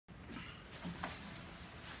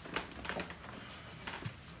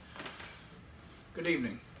Good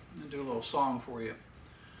evening. I'm going to do a little song for you.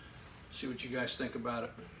 See what you guys think about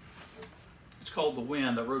it. It's called The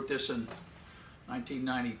Wind. I wrote this in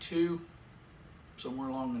 1992, somewhere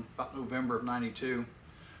along in about November of 92.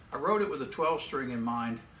 I wrote it with a 12-string in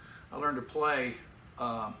mind. I learned to play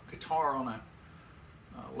guitar on a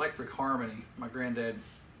electric harmony my granddad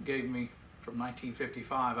gave me from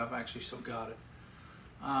 1955. I've actually still got it.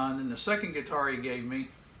 And then the second guitar he gave me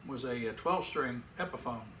was a 12-string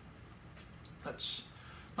Epiphone. That's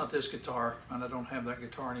not this guitar, and I don't have that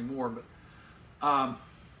guitar anymore, but I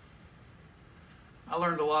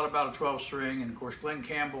learned a lot about a 12-string, and of course Glenn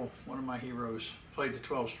Campbell, one of my heroes, played the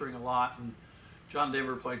 12-string a lot, and John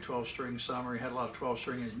Denver played 12-string some, or he had a lot of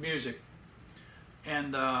 12-string in his music.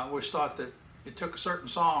 And I always thought that it took a certain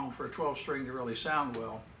song for a 12-string to really sound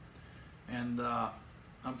well, and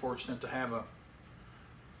I'm fortunate to have a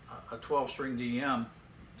 12-string DM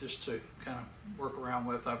just to kind of work around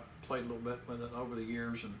with. I've played a little bit with it over the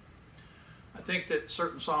years, and I think that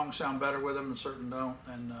certain songs sound better with them and certain don't.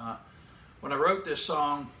 And when I wrote this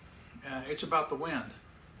song, it's about the wind,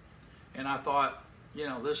 and I thought, you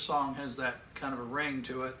know, this song has that kind of a ring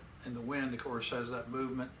to it, and the wind, of course, has that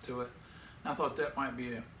movement to it. And I thought that might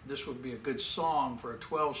be this would be a good song for a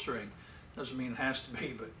 12-string. Doesn't mean it has to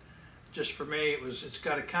be, but just for me, it's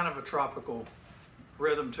got a kind of a tropical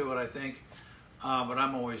rhythm to it, I think. But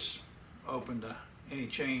I'm always open to any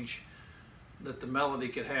change that the melody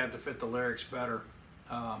could have to fit the lyrics better.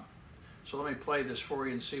 So let me play this for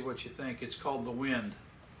you and see what you think. It's called The Wind.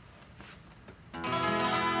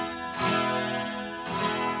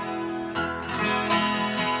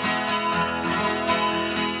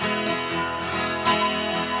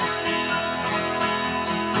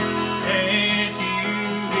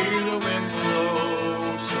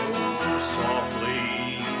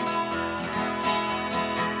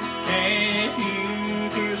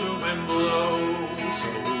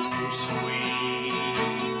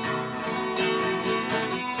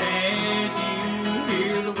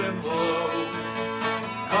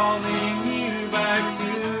 Calling you back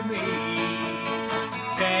to me.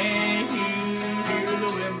 Can you hear the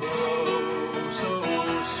wind blow so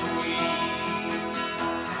sweet?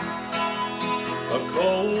 A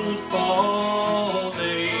cold fall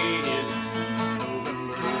day in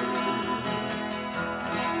November,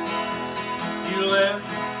 you left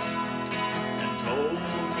and told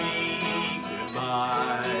me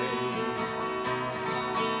goodbye.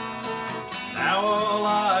 Now all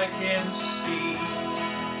I can see,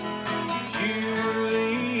 you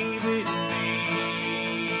leaving me,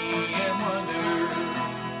 and wonder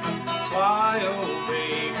why, oh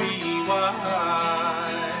baby,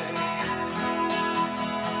 why?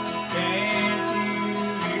 Can't you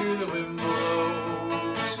hear the wind blow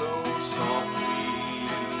so softly?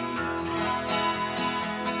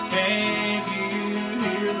 Can't you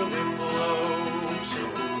hear the wind blow so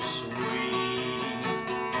sweet?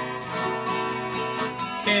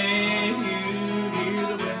 Can't you hear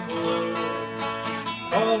the wind blow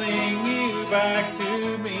calling you back to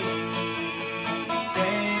me?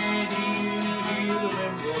 Can you hear the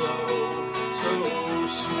wind blow so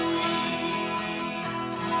sweet?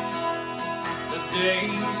 The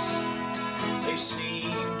days, they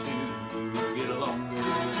seem to get longer,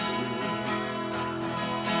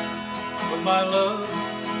 but my love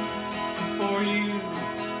for you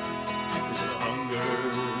is a hunger.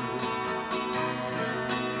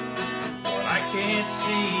 What I can't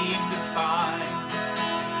seem to find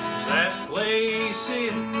that place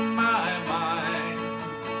in my mind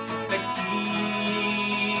that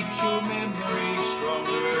keeps your memory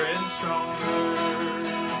stronger and stronger.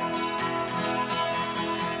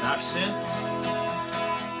 And I've sent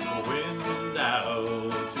the wind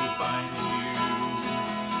out to find you,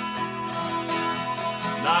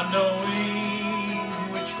 not knowing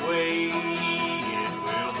which way it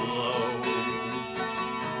will blow.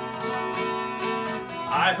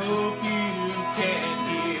 I hope you can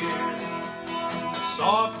hear the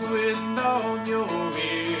soft wind on your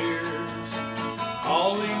ears,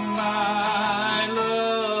 calling my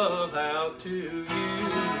love out to you.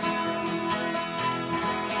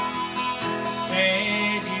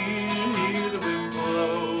 Can't you hear the wind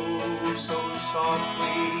blow so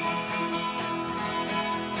softly?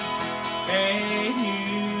 Can't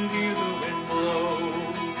you hear the wind blow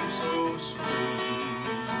so sweet?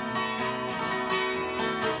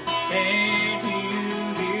 Can't you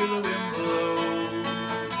hear the wind blow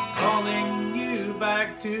calling you back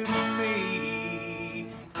to me?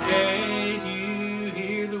 Can't you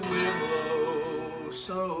hear the wind blow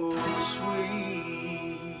so sweet?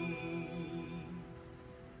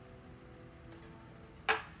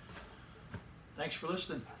 Thanks for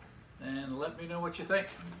listening. and let me know what you think.